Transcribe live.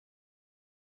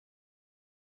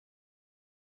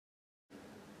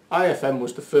IFM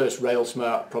was the first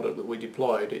RailSmart product that we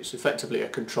deployed. It's effectively a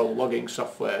control logging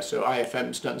software, so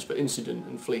IFM stands for Incident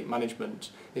and Fleet Management.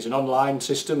 It's an online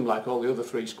system like all the other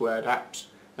 3 Squared apps,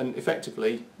 and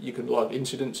effectively you can log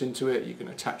incidents into it, you can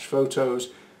attach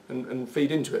photos and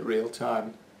feed into it real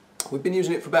time. We've been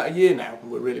using it for about a year now and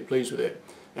we're really pleased with it.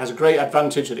 It has a great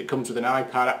advantage that it comes with an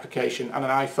iPad application and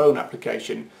an iPhone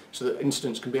application so that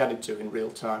incidents can be added to in real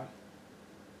time.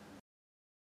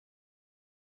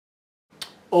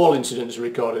 All incidents are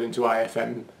recorded into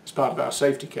IFM as part of our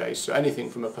safety case, so anything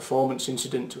from a performance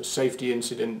incident to a safety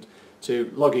incident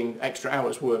to logging extra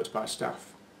hours worked by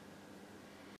staff.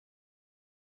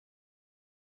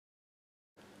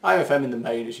 IFM in the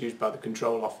main is used by the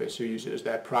control office, who use it as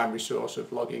their primary source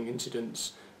of logging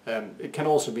incidents. It can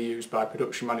also be used by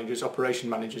production managers, operation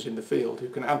managers in the field who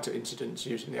can add to incidents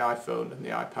using the iPhone and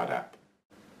the iPad app.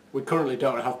 We currently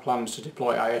don't have plans to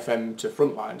deploy IFM to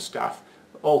frontline staff.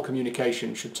 All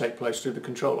communication should take place through the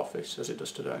control office as it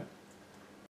does today.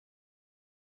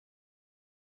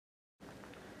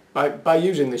 By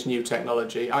using this new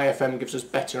technology, IFM gives us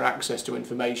better access to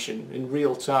information in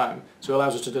real time, so it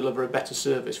allows us to deliver a better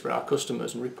service for our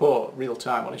customers and report real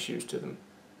time on issues to them.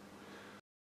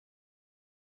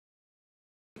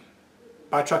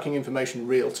 By tracking information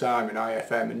real time in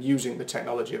IFM and using the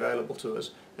technology available to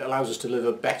us, it allows us to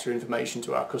deliver better information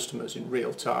to our customers in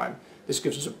real time. This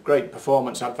gives us a great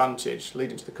performance advantage,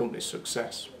 leading to the company's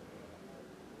success.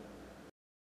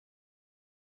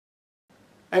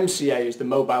 MCA is the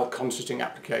mobile consisting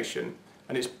application,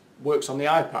 and it works on the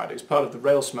iPad. It's part of the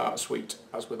RailSmart suite,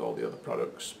 as with all the other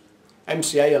products.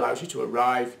 MCA allows you to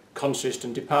arrive, consist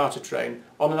and depart a train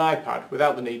on an iPad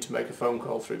without the need to make a phone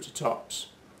call through to TOPS.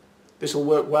 This will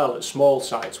work well at small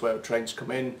sites where trains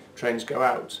come in, trains go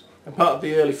out. And part of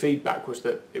the early feedback was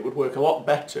that it would work a lot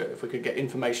better if we could get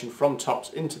information from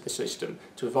TOPS into the system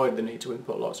to avoid the need to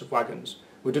input lots of wagons.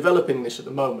 We're developing this at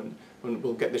the moment and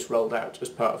we'll get this rolled out as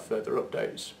part of further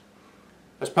updates.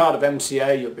 As part of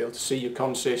MCA, you'll be able to see your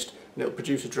consist and it'll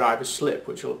produce a driver's slip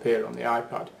which will appear on the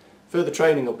iPad. Further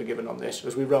training will be given on this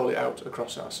as we roll it out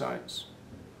across our sites.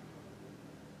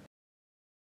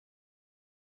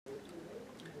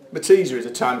 MTISA is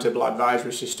a timetable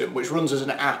advisory system which runs as an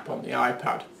app on the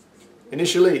iPad.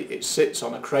 Initially, it sits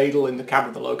on a cradle in the cab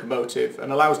of the locomotive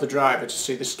and allows the driver to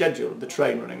see the schedule of the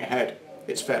train running ahead.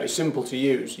 It's fairly simple to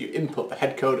use. You input the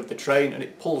head code of the train and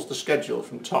it pulls the schedule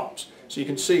from TOPS, so you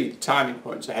can see the timing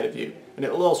points ahead of you, and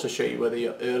it will also show you whether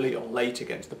you're early or late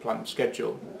against the planned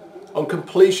schedule. On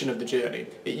completion of the journey,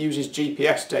 it uses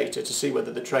GPS data to see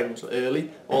whether the train was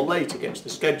early or late against the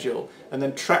schedule, and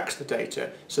then tracks the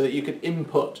data so that you can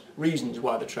input reasons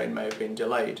why the train may have been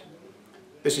delayed.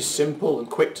 This is simple and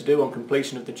quick to do on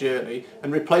completion of the journey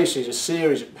and replaces a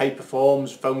series of paper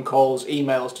forms, phone calls,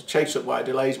 emails to chase up why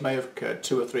delays may have occurred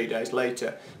 2 or 3 days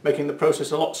later, making the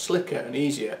process a lot slicker and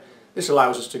easier. This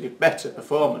allows us to give better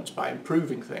performance by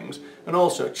improving things and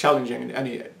also challenging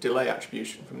any delay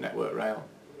attribution from Network Rail.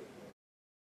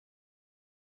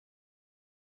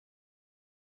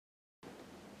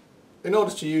 In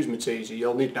order to use MTISA,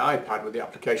 you'll need an iPad with the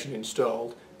application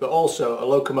installed, but also a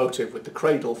locomotive with the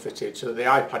cradle fitted so that the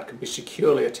iPad can be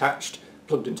securely attached,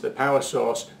 plugged into the power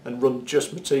source and run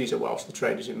just MTISA whilst the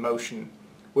train is in motion.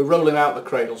 We're rolling out the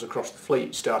cradles across the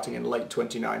fleet starting in late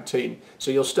 2019,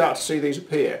 so you'll start to see these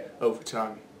appear over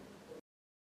time.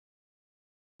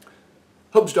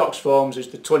 Hubs Docs Forms is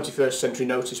the 21st century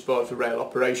notice board for rail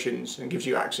operations and gives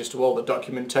you access to all the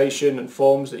documentation and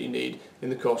forms that you need in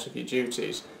the course of your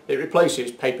duties. It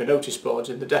replaces paper notice boards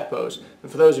in the depots, and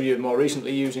for those of you more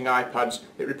recently using iPads,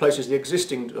 it replaces the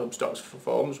existing Hubs Docs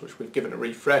Forms, which we've given a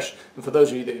refresh, and for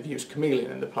those of you that have used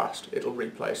Chameleon in the past, it'll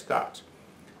replace that.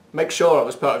 Make sure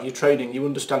as part of your training you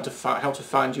understand how to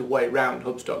find your way around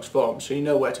Hubs Docs Forms, so you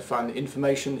know where to find the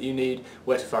information that you need,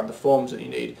 where to find the forms that you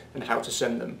need, and how to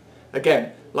send them.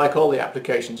 Again, like all the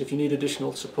applications, if you need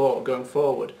additional support going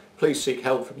forward, please seek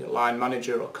help from your line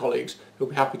manager or colleagues who will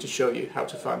be happy to show you how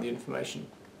to find the information.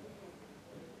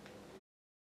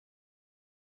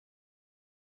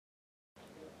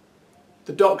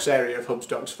 The docs area of Hubs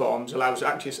Docs Forms allows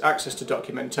access to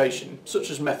documentation, such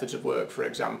as methods of work, for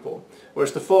example,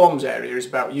 whereas the forms area is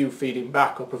about you feeding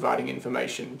back or providing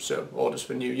information, so orders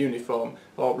for new uniform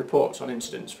or reports on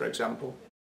incidents, for example.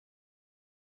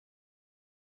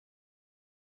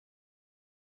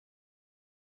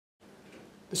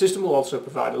 The system will also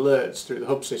provide alerts through the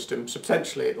hub system, so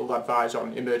potentially it will advise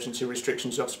on emergency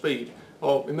restrictions of speed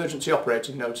or emergency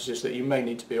operating notices that you may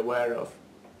need to be aware of.